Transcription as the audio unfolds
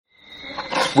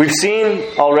We've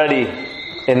seen already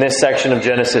in this section of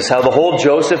Genesis how the whole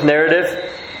Joseph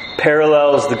narrative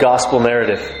parallels the gospel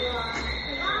narrative.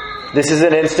 This is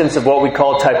an instance of what we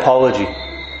call typology.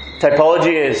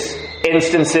 Typology is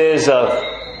instances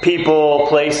of people,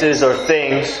 places, or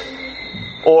things,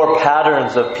 or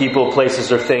patterns of people,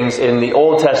 places, or things in the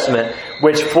Old Testament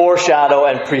which foreshadow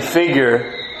and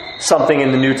prefigure something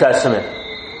in the New Testament.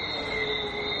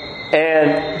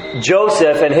 And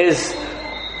Joseph and his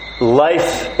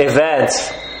life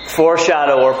events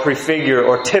foreshadow or prefigure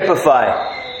or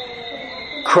typify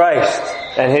Christ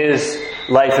and his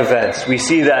life events. We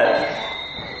see that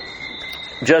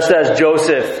just as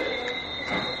Joseph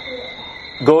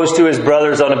goes to his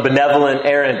brothers on a benevolent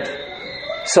errand,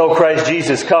 so Christ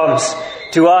Jesus comes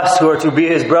to us who are to be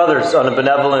his brothers on a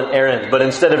benevolent errand. But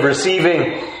instead of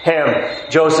receiving him,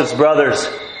 Joseph's brothers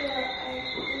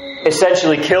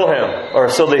essentially kill him, or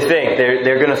so they think.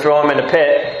 They're going to throw him in a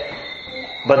pit,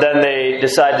 but then they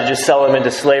decide to just sell him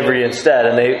into slavery instead,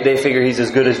 and they figure he's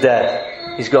as good as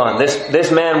dead. He's gone.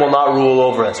 This man will not rule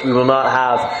over us. We will not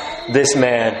have this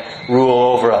man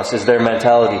rule over us, is their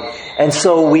mentality. And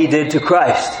so we did to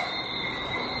Christ.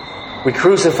 We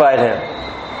crucified him.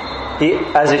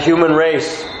 As a human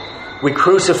race, we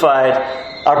crucified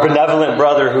our benevolent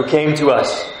brother who came to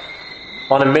us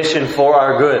on a mission for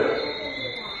our good.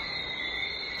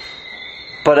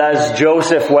 But as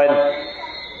Joseph went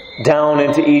down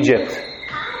into Egypt,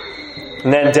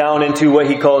 and then down into what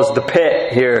he calls the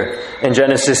pit here in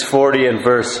Genesis 40 and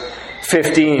verse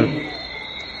 15.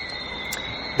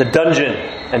 The dungeon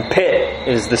and pit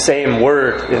is the same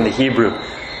word in the Hebrew.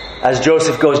 As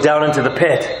Joseph goes down into the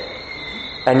pit,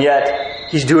 and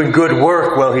yet he's doing good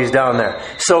work while he's down there.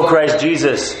 So Christ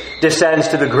Jesus descends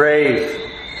to the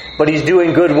grave, but he's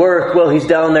doing good work while he's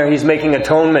down there. He's making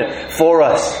atonement for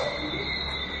us.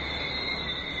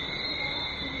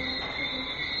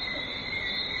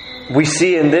 We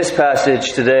see in this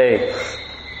passage today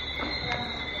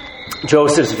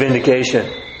Joseph's vindication,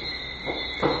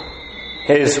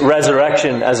 his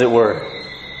resurrection, as it were.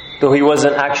 Though he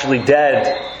wasn't actually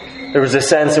dead, there was a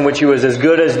sense in which he was as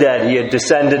good as dead. He had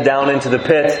descended down into the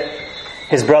pit.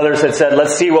 His brothers had said,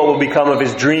 let's see what will become of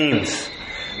his dreams.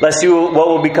 Let's see what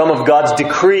will become of God's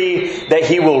decree that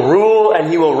he will rule and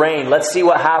he will reign. Let's see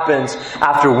what happens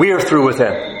after we're through with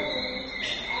him.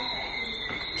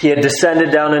 He had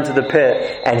descended down into the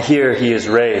pit, and here he is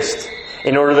raised,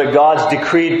 in order that God's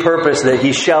decreed purpose that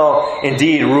he shall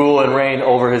indeed rule and reign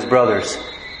over his brothers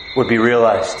would be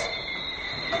realized.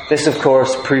 This, of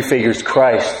course, prefigures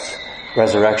Christ's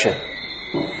resurrection.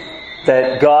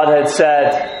 That God had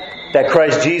said that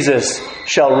Christ Jesus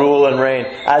shall rule and reign.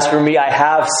 As for me, I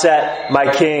have set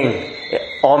my King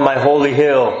on my holy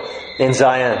hill in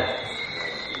Zion.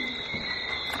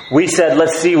 We said,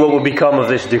 let's see what will become of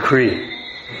this decree.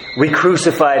 We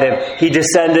crucified him. He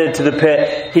descended to the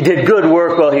pit. He did good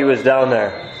work while he was down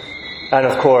there. And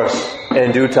of course,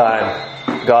 in due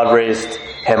time, God raised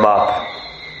him up.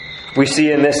 We see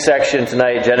in this section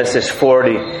tonight, Genesis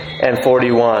 40 and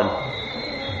 41,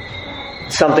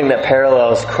 something that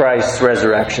parallels Christ's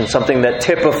resurrection, something that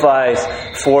typifies,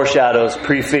 foreshadows,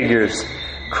 prefigures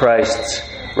Christ's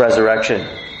resurrection.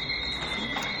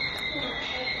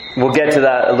 We'll get to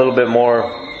that a little bit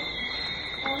more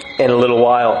in a little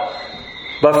while.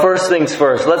 But first things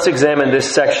first, let's examine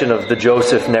this section of the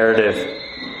Joseph narrative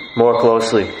more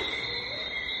closely.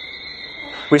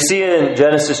 We see in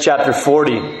Genesis chapter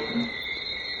 40,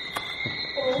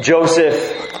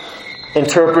 Joseph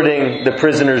interpreting the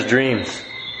prisoner's dreams.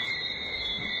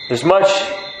 There's much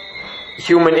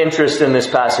human interest in this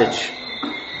passage.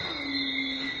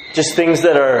 Just things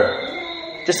that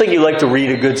are, just like you like to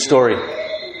read a good story.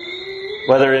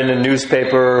 Whether in a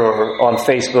newspaper or on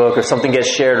Facebook or something gets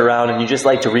shared around and you just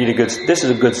like to read this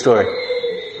is a good story.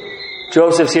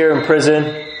 Joseph's here in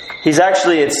prison. He's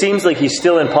actually, it seems like he's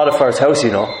still in Potiphar's house,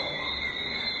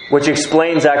 which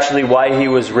explains actually why he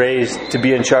was raised to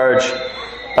be in charge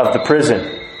of the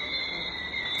prison.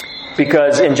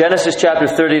 Because in Genesis chapter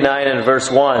 39 and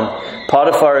verse 1,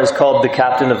 Potiphar is called the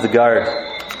captain of the guard.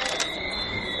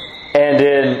 And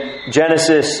in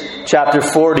Genesis chapter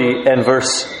 40 and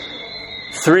verse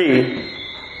 3,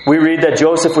 we read that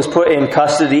Joseph was put in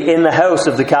custody in the house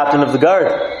of the captain of the guard.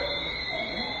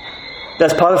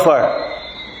 That's Potiphar.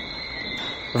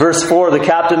 Verse 4, the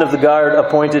captain of the guard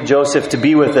appointed Joseph to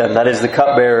be with them. That is the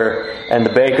cupbearer and the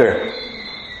baker.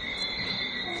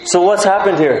 So what's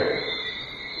happened here?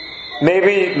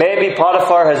 Maybe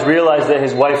Potiphar has realized that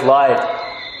his wife lied.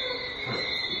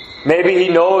 Maybe he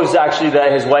knows actually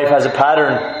that his wife has a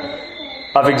pattern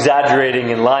of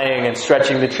exaggerating and lying and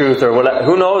stretching the truth, or whatever.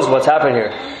 Who knows what's happened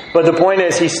here? But the point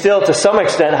is, he still, to some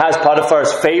extent, has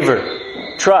Potiphar's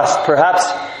favor, trust. Perhaps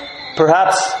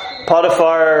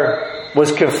Potiphar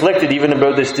was conflicted even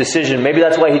about this decision. Maybe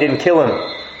that's why he didn't kill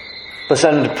him, but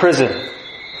sent him to prison.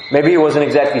 Maybe he wasn't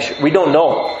exactly sure. We don't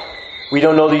know. We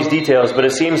don't know these details, but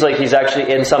it seems like he's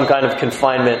actually in some kind of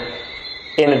confinement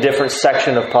in a different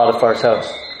section of Potiphar's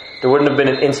house. There wouldn't have been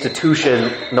an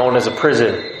institution known as a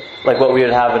prison like what we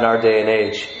would have in our day and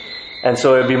age. And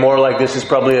so it would be more like this is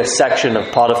probably a section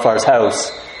of Potiphar's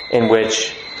house in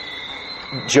which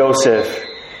Joseph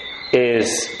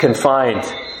is confined.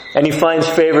 And he finds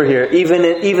favor here,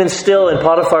 even still in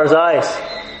Potiphar's eyes,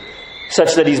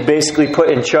 such that he's basically put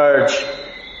in charge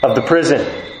of the prison.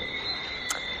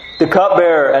 The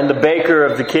cupbearer and the baker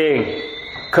of the king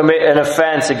commit an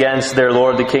offense against their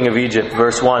lord, the king of Egypt.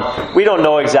 Verse 1. We don't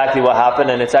know exactly what happened,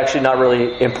 and it's actually not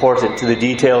really important to the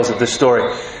details of the story.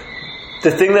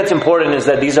 The thing that's important is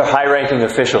that these are high-ranking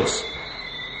officials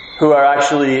who are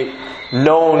actually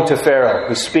known to Pharaoh,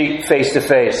 who speak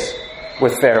face-to-face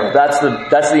with Pharaoh. That's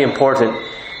the important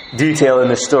detail in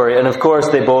this story. And of course,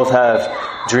 they both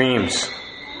have dreams.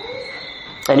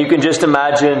 And you can just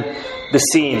imagine the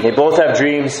scene. They both have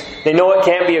dreams. They know it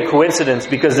can't be a coincidence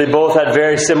because they both had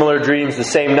very similar dreams the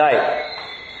same night.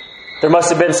 There must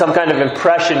have been some kind of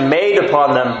impression made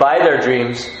upon them by their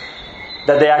dreams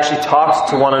that they actually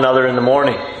talked to one another in the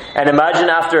morning. And imagine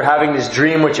after having this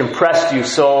dream which impressed you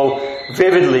so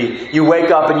vividly, you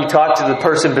wake up and you talk to the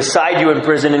person beside you in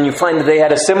prison and you find that they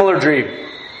had a similar dream.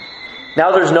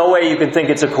 Now there's no way you can think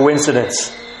it's a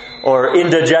coincidence or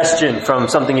indigestion from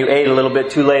something you ate a little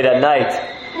bit too late at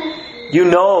night. You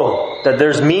know that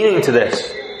there's meaning to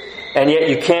this, and yet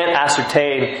you can't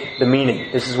ascertain the meaning.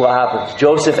 This is what happens.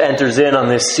 Joseph enters in on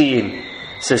this scene,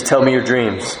 says, "Tell me your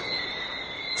dreams."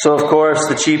 So of course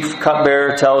the chief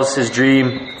cupbearer tells his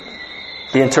dream.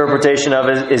 The interpretation of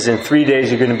it is in 3 days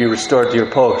you're going to be restored to your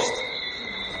post.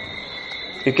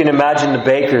 You can imagine the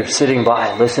baker sitting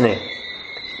by, listening.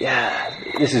 Yeah,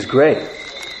 this is great.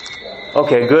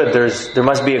 Okay, good. There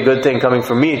must be a good thing coming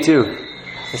for me too.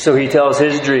 And so he tells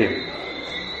his dream.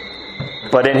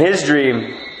 But in his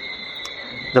dream,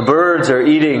 the birds are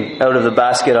eating out of the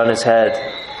basket on his head.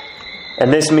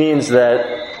 And this means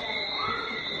that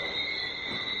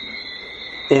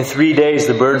in 3 days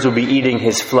the birds will be eating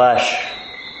his flesh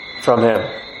from him.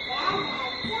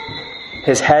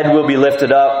 His head will be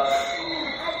lifted up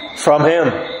from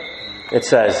him, it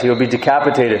says. He will be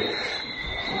decapitated.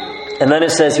 And then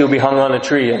it says he'll be hung on a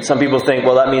tree. And some people think,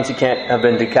 well, that means he can't have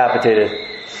been decapitated.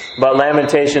 But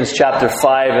Lamentations chapter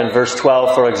 5 and verse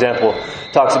 12, for example,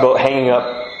 talks about hanging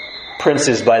up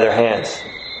princes by their hands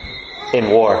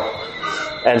in war.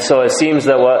 And so it seems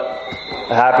that what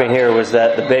happened here was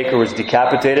that the baker was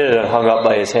decapitated and hung up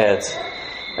by his hands.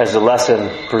 As a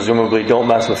lesson, presumably, don't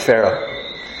mess with Pharaoh.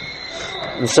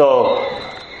 And so,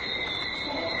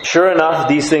 sure enough,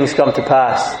 these things come to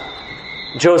pass.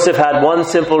 Joseph had one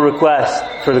simple request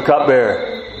for the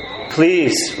cupbearer.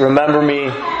 Please remember me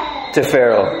to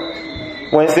Pharaoh.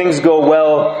 When things go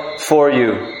well for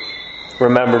you,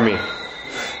 remember me.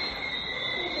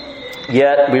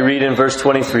 Yet, we read in verse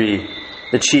 23,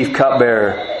 the chief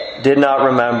cupbearer did not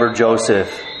remember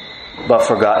Joseph, but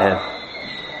forgot him.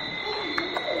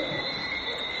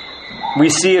 We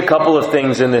see a couple of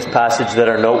things in this passage that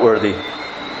are noteworthy.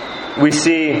 We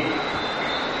see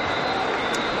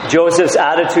Joseph's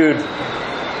attitude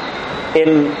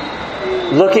in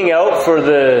looking out for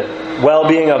the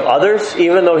well-being of others,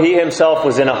 even though he himself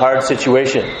was in a hard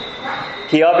situation.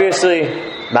 He obviously,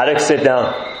 Maddox, sit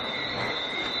down.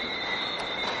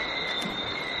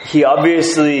 He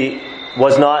obviously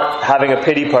was not having a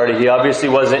pity party. He obviously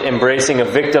wasn't embracing a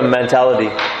victim mentality.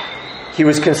 He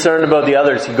was concerned about the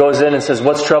others. He goes in and says,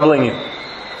 "What's troubling you?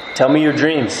 Tell me your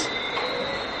dreams."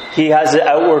 He has an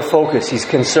outward focus. He's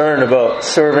concerned about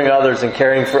serving others and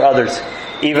caring for others,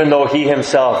 even though he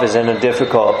himself is in a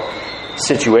difficult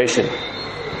situation.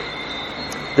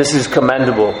 This is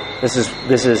commendable. This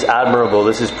is admirable.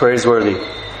 This is praiseworthy.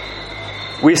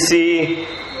 We see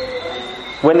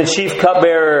when the chief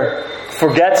cupbearer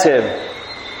forgets him,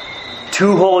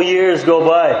 2 whole years go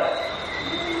by.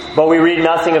 But we read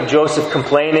nothing of Joseph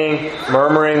complaining,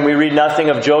 murmuring. We read nothing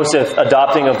of Joseph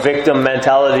adopting a victim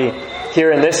mentality here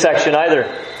in this section either.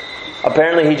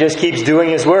 Apparently he just keeps doing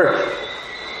his work,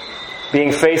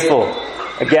 being faithful.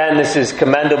 Again, this is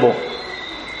commendable.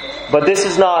 But this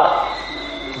is not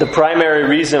the primary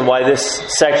reason why this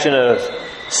section of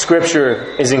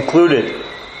Scripture is included.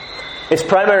 Its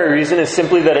primary reason is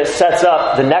simply that it sets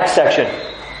up the next section.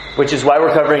 which is why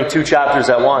we're covering 2 chapters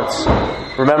at once.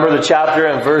 Remember, the chapter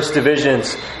and verse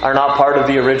divisions are not part of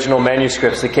the original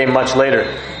manuscripts. They came much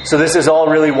later. So this is all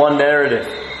really one narrative.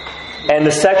 And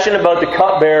the section about the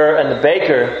cupbearer and the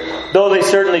baker, though they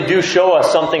certainly do show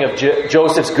us something of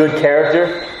Joseph's good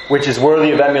character, which is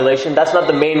worthy of emulation, that's not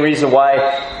the main reason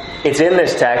why it's in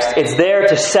this text. It's there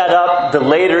to set up the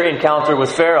later encounter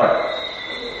with Pharaoh.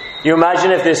 You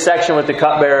imagine if this section with the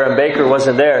cupbearer and baker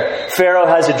wasn't there. Pharaoh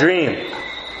has a dream.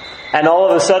 And all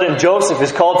of a sudden Joseph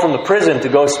is called from the prison to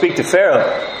go speak to Pharaoh.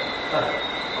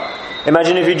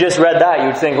 Imagine if you just read that.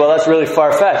 You'd think, well, that's really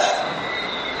far-fetched.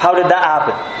 How did that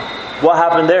happen? What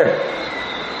happened there?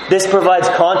 This provides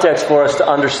context for us to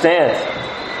understand.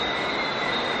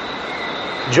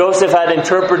 Joseph had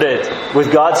interpreted,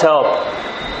 with God's help,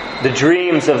 the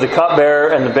dreams of the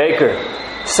cupbearer and the baker,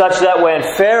 such that when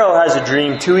Pharaoh has a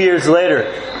dream 2 years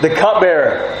later, the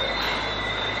cupbearer,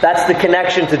 that's the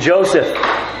connection to Joseph.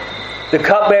 The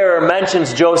cupbearer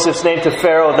mentions Joseph's name to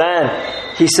Pharaoh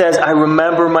then. He says, I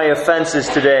remember my offenses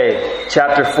today.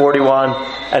 Chapter 41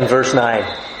 and verse 9.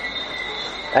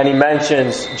 And he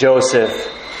mentions Joseph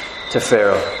to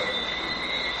Pharaoh.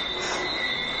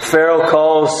 Pharaoh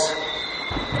calls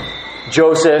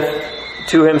Joseph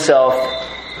to himself.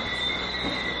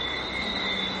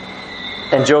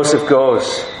 And Joseph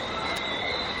goes.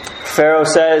 Pharaoh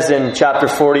says in chapter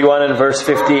 41 and verse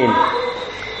 15,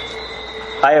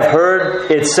 I have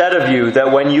heard it said of you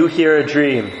that when you hear a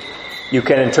dream, you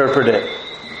can interpret it.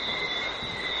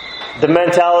 The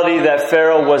mentality that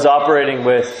Pharaoh was operating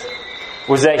with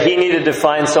was that he needed to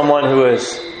find someone in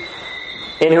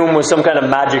whom was some kind of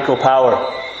magical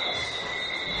power,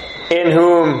 in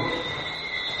whom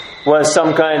was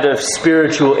some kind of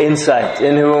spiritual insight,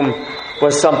 in whom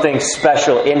was something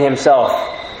special in himself.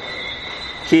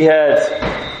 He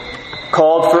had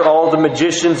called for all the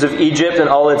magicians of Egypt and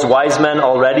all its wise men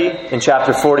already in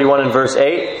chapter 41 and verse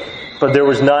 8, but there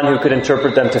was none who could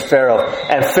interpret them to Pharaoh.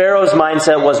 And Pharaoh's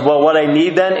mindset was, well, what I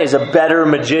need then is a better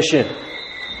magician.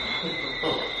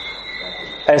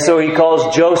 And so he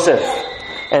calls Joseph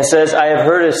and says, I have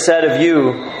heard it said of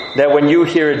you that when you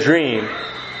hear a dream,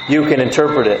 you can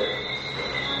interpret it.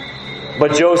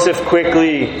 But Joseph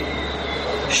quickly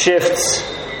shifts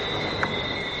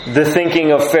the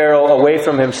thinking of Pharaoh away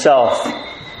from himself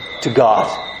to God.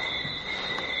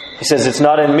 He says, it's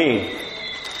not in me.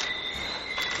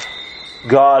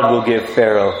 God will give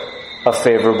Pharaoh a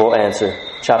favorable answer.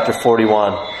 Chapter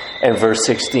 41 and verse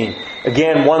 16.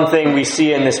 Again, one thing we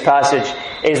see in this passage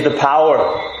is the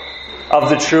power of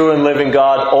the true and living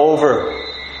God over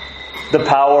the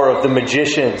power of the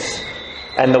magicians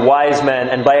and the wise men,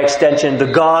 and by extension,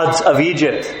 the gods of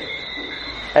Egypt.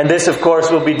 And this, of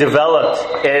course, will be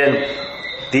developed in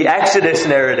the Exodus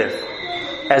narrative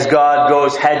as God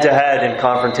goes head-to-head in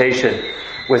confrontation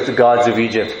with the gods of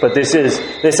Egypt. But this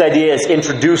idea is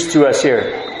introduced to us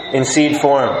here in seed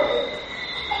form.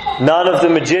 None of the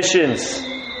magicians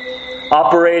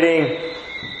operating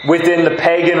within the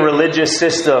pagan religious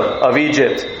system of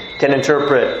Egypt can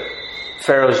interpret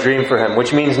Pharaoh's dream for him,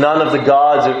 which means none of the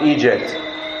gods of Egypt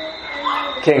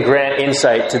can grant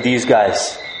insight to these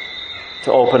guys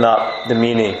to open up the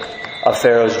meaning of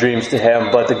Pharaoh's dreams to him,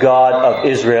 but the God of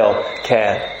Israel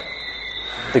can.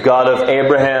 The God of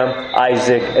Abraham,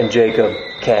 Isaac, and Jacob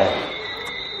can.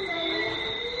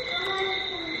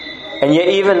 And yet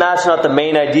even that's not the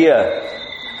main idea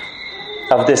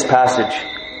of this passage.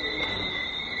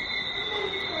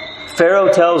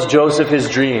 Pharaoh tells Joseph his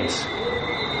dreams.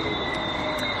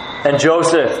 And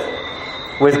Joseph,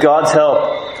 with God's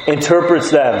help,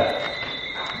 interprets them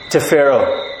to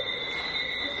Pharaoh.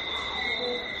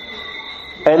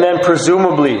 And then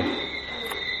presumably,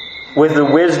 with the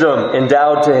wisdom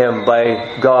endowed to him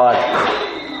by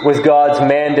God, with God's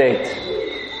mandate,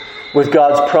 with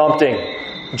God's prompting,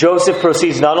 Joseph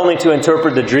proceeds not only to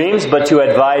interpret the dreams, but to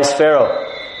advise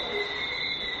Pharaoh.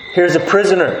 Here's a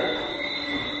prisoner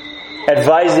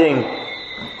advising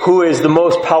who is the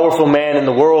most powerful man in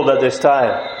the world at this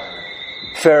time,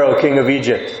 Pharaoh, king of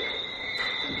Egypt.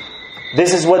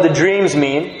 This is what the dreams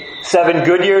mean. 7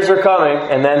 good years are coming,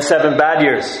 and then 7 bad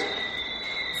years.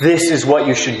 This is what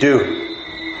you should do.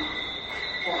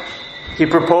 He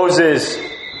proposes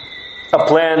a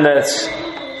plan that's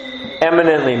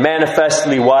eminently,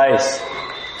 manifestly wise.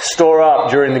 Store up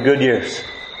during the good years,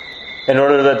 in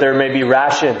order that there may be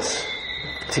rations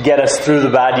to get us through the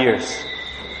bad years.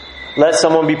 Let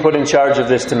someone be put in charge of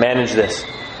this to manage this.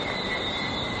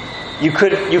 You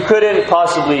couldn't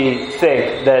possibly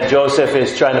think that Joseph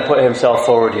is trying to put himself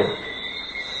forward here.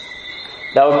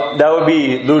 That would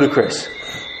be ludicrous.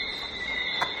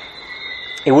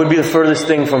 It would be the furthest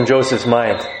thing from Joseph's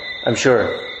mind, I'm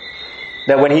sure.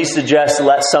 that when he suggests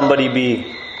let somebody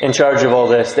be in charge of all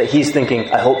this, that he's thinking,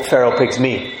 I hope Pharaoh picks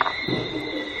me.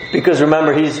 Because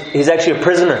remember, he's actually a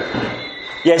prisoner.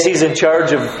 Yes, he's in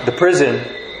charge of the prison,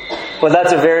 but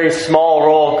that's a very small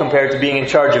role compared to being in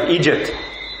charge of Egypt.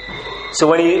 So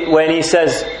when he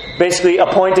says, basically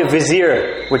appoint a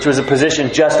vizier, which was a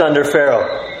position just under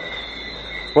Pharaoh.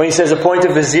 When he says appoint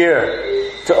a vizier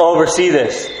to oversee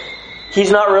this, he's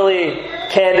not really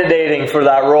candidating for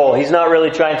that role. He's not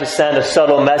really trying to send a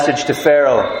subtle message to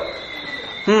Pharaoh.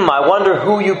 I wonder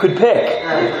who you could pick.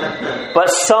 But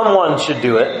someone should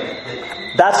do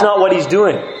it. That's not what he's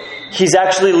doing. He's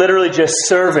actually literally just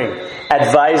serving,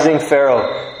 advising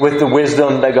Pharaoh with the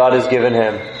wisdom that God has given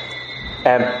him.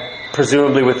 And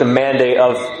presumably with the mandate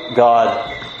of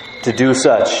God to do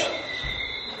such.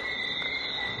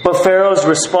 But Pharaoh's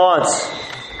response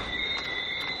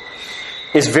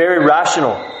is very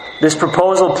rational. This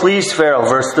proposal pleased Pharaoh,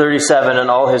 verse 37, and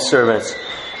all his servants.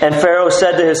 And Pharaoh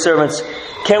said to his servants,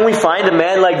 can we find a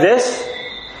man like this,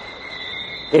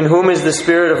 in whom is the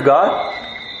Spirit of God?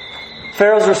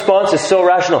 Pharaoh's response is so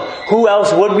rational. Who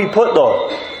else would we put though?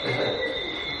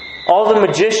 All the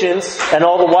magicians and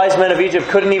all the wise men of Egypt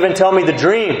couldn't even tell me the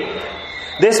dream.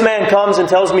 This man comes and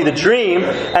tells me the dream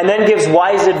and then gives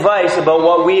wise advice about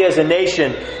what we as a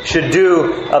nation should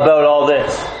do about all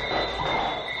this.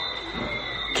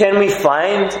 Can we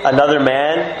find another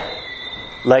man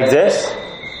like this?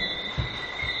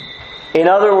 In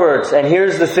other words, and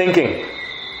here's the thinking.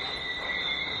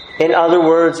 In other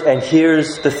words, and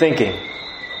here's the thinking.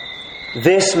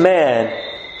 This man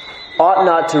ought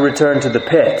not to return to the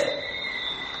pit.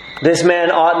 This man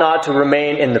ought not to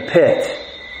remain in the pit.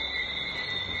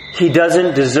 He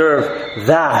doesn't deserve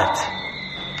that.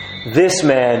 This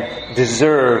man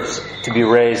deserves to be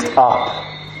raised up.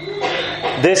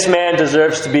 This man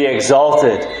deserves to be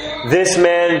exalted. This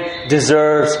man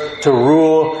deserves to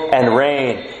rule and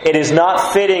reign. It is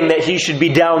not fitting that he should be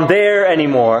down there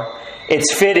anymore.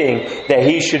 It's fitting that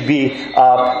he should be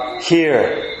up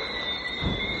here.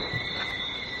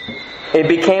 It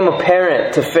became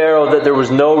apparent to Pharaoh that there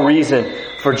was no reason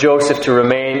for Joseph to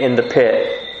remain in the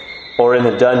pit or in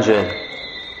the dungeon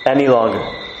any longer.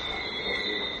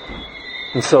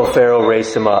 And so Pharaoh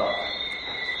raised him up.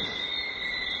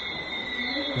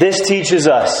 This teaches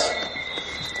us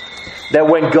that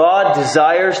when God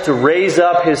desires to raise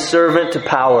up His servant to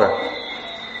power,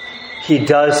 He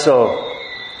does so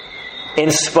in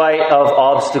spite of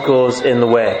obstacles in the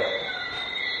way.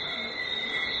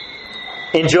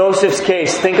 In Joseph's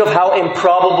case, think of how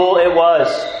improbable it was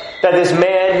that this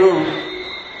man who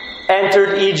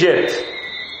entered Egypt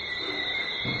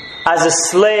as a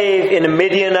slave in a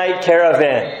Midianite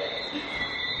caravan,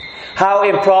 how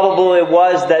improbable it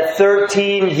was that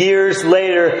 13 years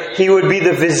later he would be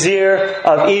the vizier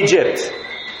of Egypt,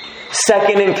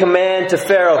 second in command to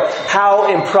Pharaoh.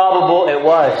 How improbable it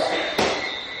was.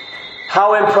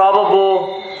 How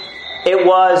improbable it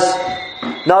was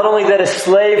not only that a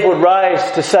slave would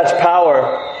rise to such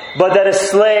power, but that a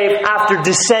slave, after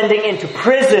descending into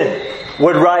prison,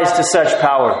 would rise to such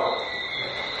power.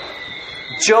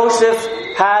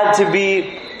 Joseph had to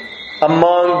be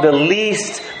among the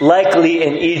least likely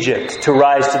in Egypt to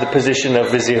rise to the position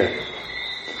of vizier.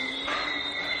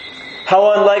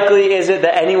 How unlikely is it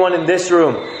that anyone in this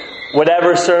room would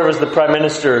ever serve as the Prime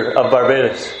Minister of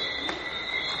Barbados?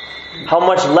 How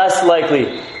much less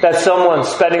likely that someone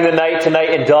spending the night tonight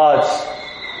in Dodds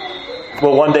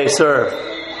will one day serve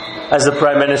as the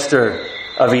Prime Minister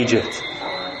of Egypt.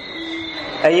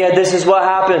 And yet this is what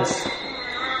happens.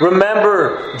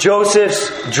 Remember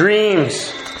Joseph's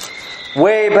dreams.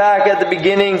 Way back at the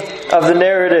beginning of the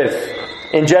narrative,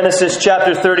 in Genesis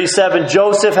chapter 37,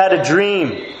 Joseph had a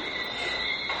dream.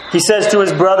 He says to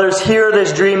his brothers, "Hear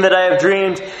this dream that I have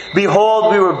dreamed.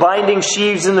 Behold, we were binding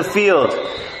sheaves in the field.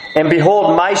 And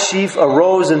behold, my sheaf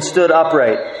arose and stood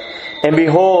upright. And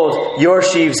behold, your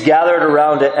sheaves gathered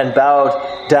around it and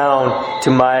bowed down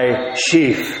to my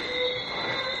sheaf."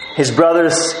 His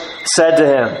brothers said to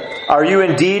him, "Are you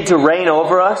indeed to reign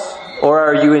over us? Or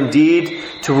are you indeed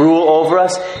to rule over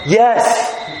us?"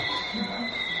 Yes,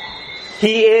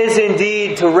 He is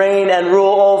indeed to reign and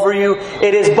rule over you.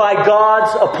 It is by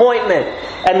God's appointment.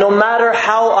 And no matter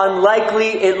how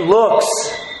unlikely it looks,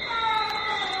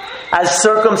 as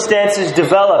circumstances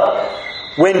develop,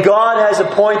 when God has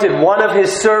appointed one of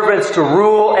His servants to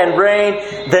rule and reign,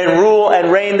 then rule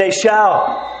and reign they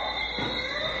shall.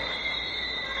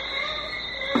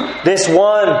 This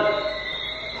one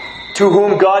to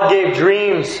whom God gave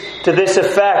dreams to this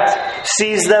effect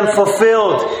sees them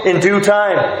fulfilled in due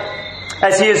time,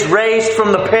 as He is raised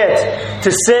from the pit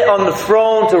to sit on the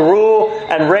throne to rule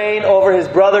and reign over his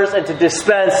brothers and to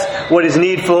dispense what is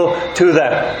needful to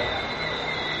them.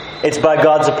 It's by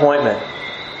God's appointment.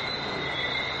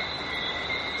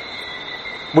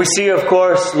 We see, of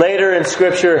course, later in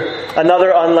Scripture,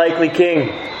 another unlikely king.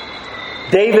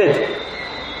 David,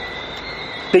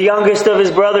 the youngest of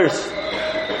his brothers.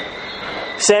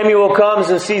 Samuel comes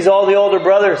and sees all the older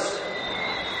brothers.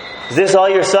 Is this all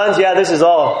your sons? Yeah, this is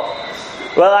all.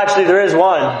 Well, actually, there is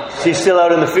one. He's still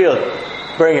out in the field.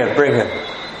 Bring him, bring him.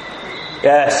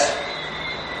 Yes.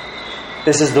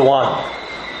 This is the one.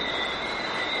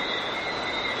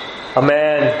 A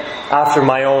man after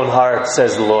my own heart,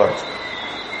 says the Lord.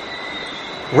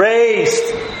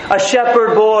 Raised a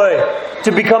shepherd boy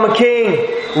to become a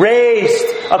king. Raised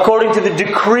according to the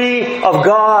decree of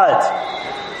God.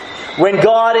 When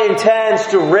God intends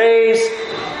to raise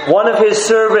one of His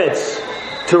servants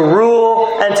to rule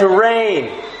and to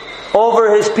reign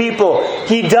over His people,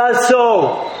 He does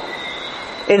so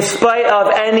in spite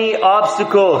of any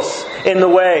obstacles in the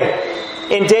way.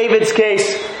 In David's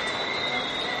case,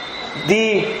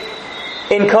 the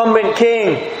incumbent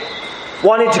king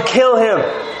wanted to kill him.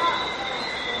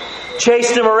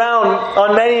 Chased him around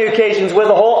on many occasions with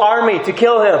a whole army to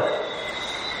kill him.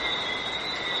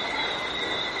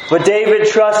 But David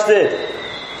trusted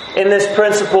in this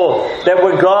principle that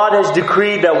when God has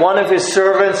decreed that one of His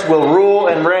servants will rule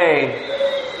and reign,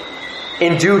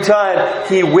 in due time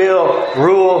He will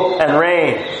rule and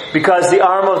reign, because the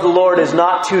arm of the Lord is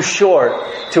not too short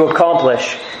to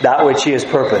accomplish that which He has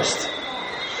purposed.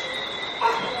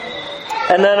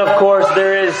 And then, of course,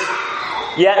 there is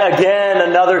yet again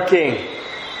another king.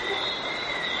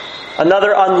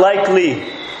 Another unlikely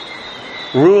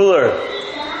ruler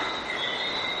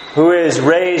who is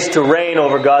raised to reign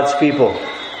over God's people.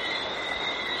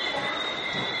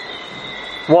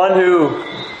 One who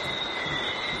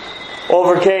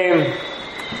overcame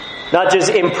not just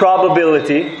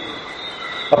improbability,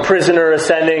 a prisoner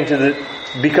ascending to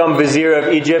become vizier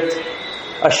of Egypt,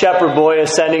 a shepherd boy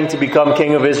ascending to become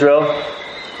king of Israel,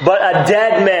 but a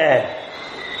dead man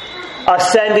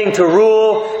ascending to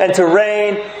rule and to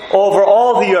reign over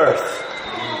all the earth.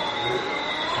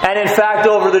 And in fact,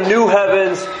 over the new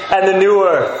heavens and the new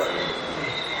earth.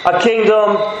 A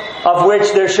kingdom of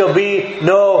which there shall be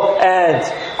no end.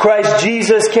 Christ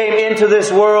Jesus came into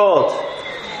this world,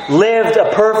 lived a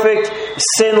perfect,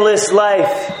 sinless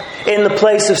life in the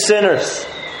place of sinners.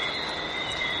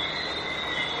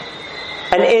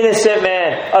 An innocent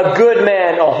man, a good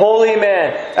man, a holy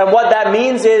man. And what that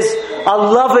means is a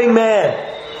loving man.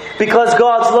 Because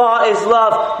God's law is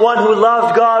love. One who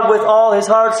loved God with all his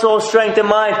heart, soul, strength, and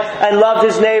mind, and loved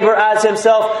his neighbor as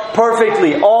himself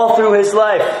perfectly, all through his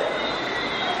life.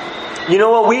 You know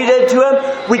what we did to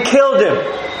him? We killed him.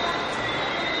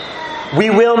 We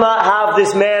will not have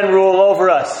this man rule over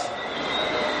us.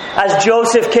 As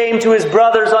Joseph came to his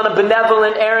brothers on a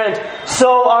benevolent errand,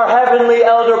 so our heavenly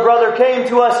elder brother came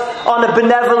to us on a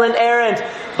benevolent errand.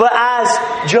 But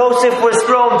as Joseph was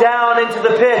thrown down into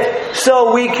the pit,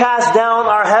 so we cast down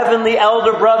our heavenly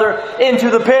elder brother into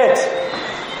the pit,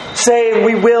 saying,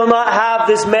 we will not have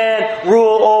this man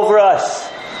rule over us.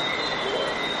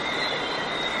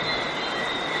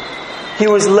 He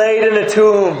was laid in a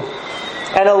tomb,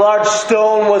 and a large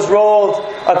stone was rolled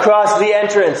across the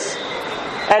entrance.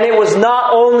 And it was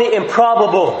not only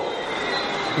improbable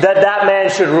that that man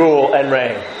should rule and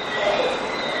reign.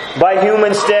 By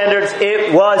human standards,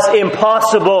 it was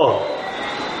impossible.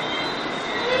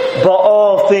 But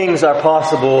all things are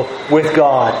possible with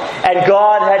God. And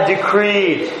God had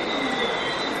decreed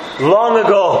long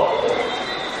ago.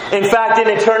 In fact, in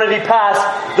eternity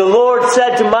past, the Lord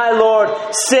said to my Lord,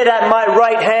 sit at my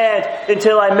right hand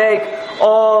until I make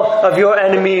all of your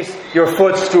enemies your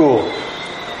footstool.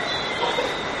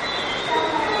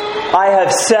 I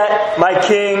have set my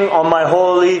king on my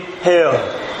holy hill.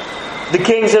 The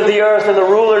kings of the earth and the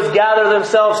rulers gather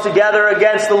themselves together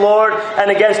against the Lord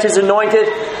and against His anointed.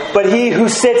 But He who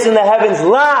sits in the heavens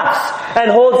laughs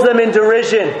and holds them in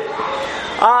derision.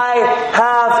 I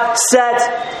have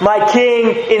set my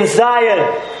king in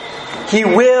Zion. He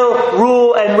will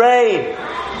rule and reign.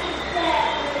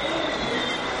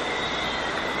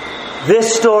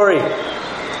 This story,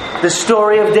 the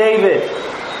story of David,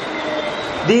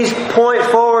 these point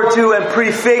forward to and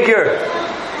prefigure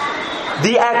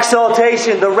the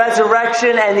exaltation, the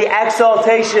resurrection and the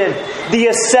exaltation, the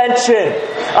ascension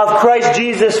of Christ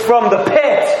Jesus from the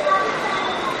pit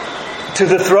to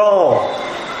the throne.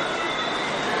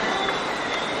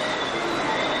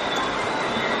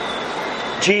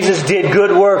 Jesus did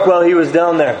good work while He was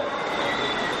down there.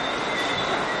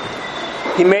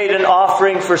 He made an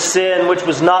offering for sin which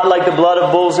was not like the blood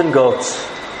of bulls and goats.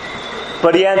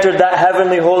 But He entered that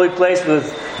heavenly holy place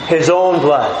with His own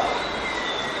blood.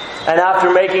 And after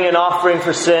making an offering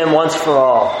for sin once for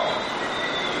all,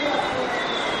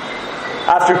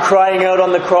 after crying out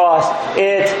on the cross,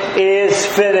 "It is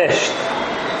finished."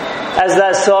 As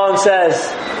that song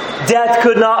says, death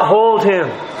could not hold Him.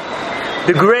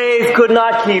 The grave could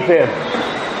not keep Him.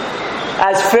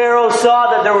 As Pharaoh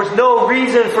saw that there was no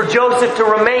reason for Joseph to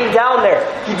remain down there,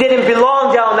 he didn't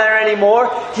belong down there anymore,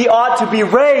 he ought to be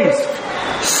raised.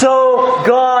 So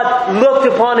God looked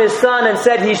upon His Son and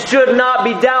said He should not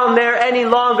be down there any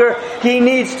longer. He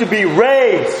needs to be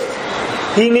raised.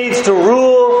 He needs to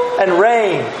rule and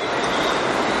reign.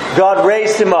 God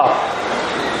raised Him up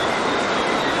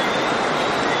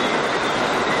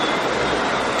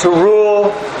to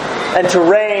rule and to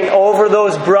reign over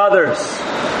those brothers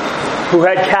who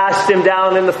had cast Him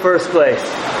down in the first place.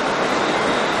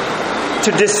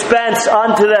 To dispense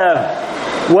unto them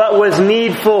what was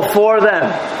needful for them.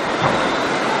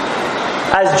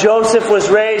 As Joseph was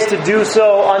raised to do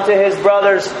so unto his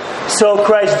brothers, so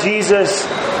Christ Jesus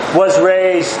was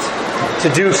raised to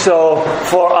do so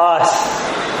for us,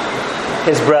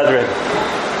 His brethren.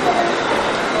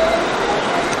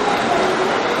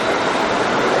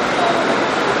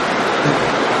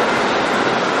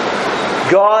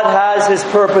 God has His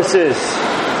purposes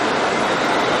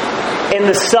in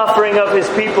the suffering of His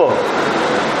people,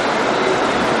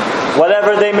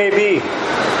 whatever they may be.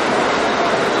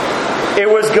 It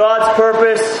was God's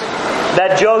purpose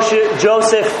that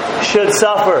Joseph should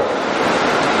suffer.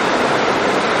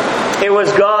 It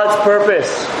was God's purpose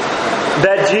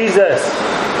that Jesus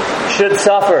should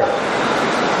suffer.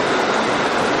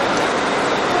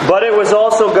 But it was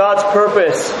also God's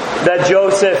purpose that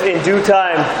Joseph in due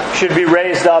time should be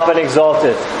raised up and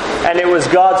exalted. And it was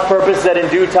God's purpose that in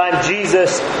due time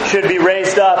Jesus should be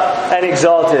raised up and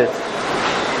exalted.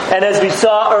 And as we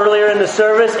saw earlier in the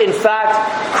service, in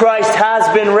fact, Christ has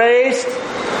been raised,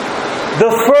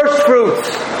 the first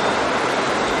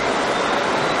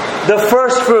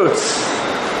fruits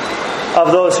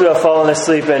of those who have fallen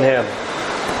asleep in Him.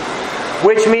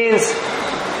 Which means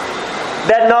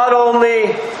that not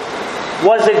only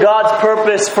was it God's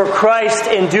purpose for Christ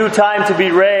in due time to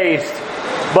be raised,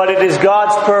 but it is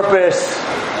God's purpose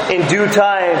in due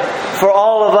time for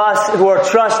all of us who are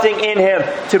trusting in Him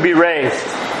to be raised.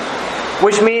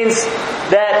 Which means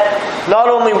that not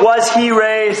only was He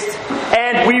raised,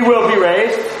 and we will be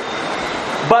raised,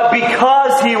 but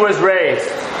because He was raised,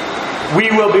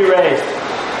 we will be raised.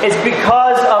 It's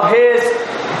because of His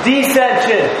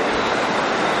descension,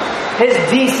 His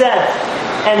descent,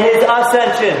 and His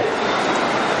ascension,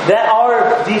 that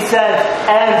our descent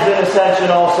ends in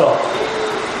ascension also.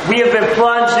 We have been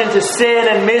plunged into sin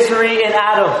and misery in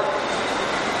Adam.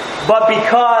 But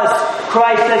because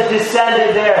Christ has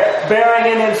descended there,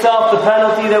 bearing in Himself the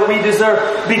penalty that we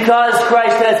deserve, because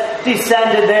Christ has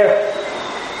descended there,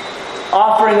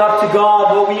 offering up to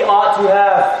God what we ought to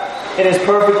have in His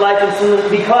perfect likeness,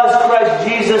 because Christ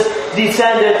Jesus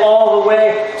descended all the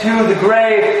way to the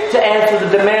grave to answer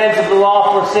the demands of the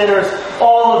law for sinners,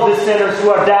 all of the sinners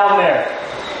who are down there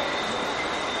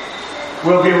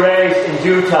will be raised in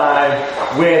due time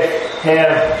with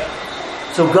Him.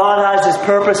 So God has His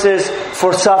purposes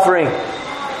for suffering,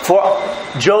 for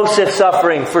Joseph's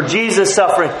suffering, for Jesus'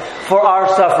 suffering, for our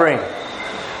suffering.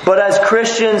 But as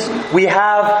Christians, we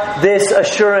have this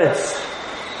assurance.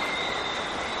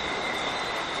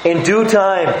 In due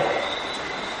time,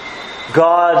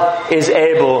 God is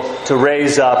able to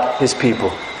raise up His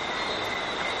people.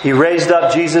 He raised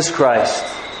up Jesus Christ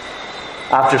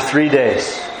after 3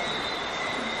 days.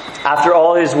 After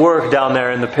all His work down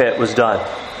there in the pit was done.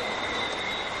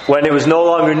 When it was no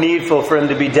longer needful for Him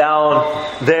to be down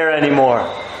there anymore.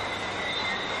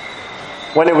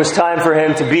 When it was time for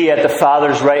Him to be at the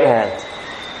Father's right hand,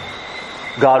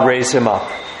 God raised Him up.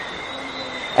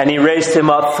 And He raised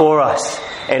Him up for us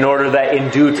in order that in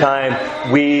due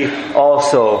time we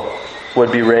also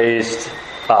would be raised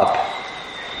up.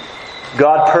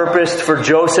 God purposed for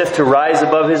Joseph to rise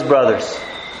above his brothers.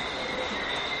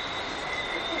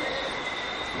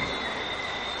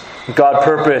 God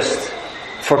purposed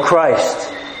for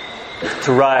Christ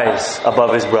to rise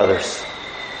above His brothers,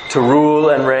 to rule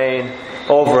and reign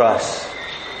over us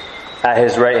at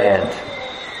His right hand,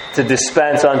 to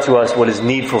dispense unto us what is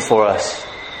needful for us,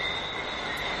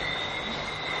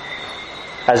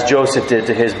 as Joseph did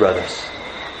to his brothers.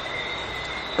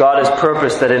 God has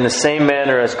purposed that in the same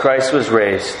manner as Christ was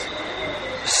raised,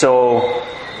 so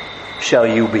shall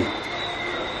you be.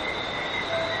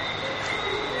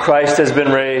 Christ has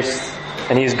been raised,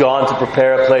 and He's gone to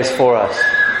prepare a place for us,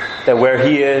 that where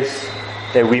He is,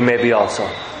 that we may be also.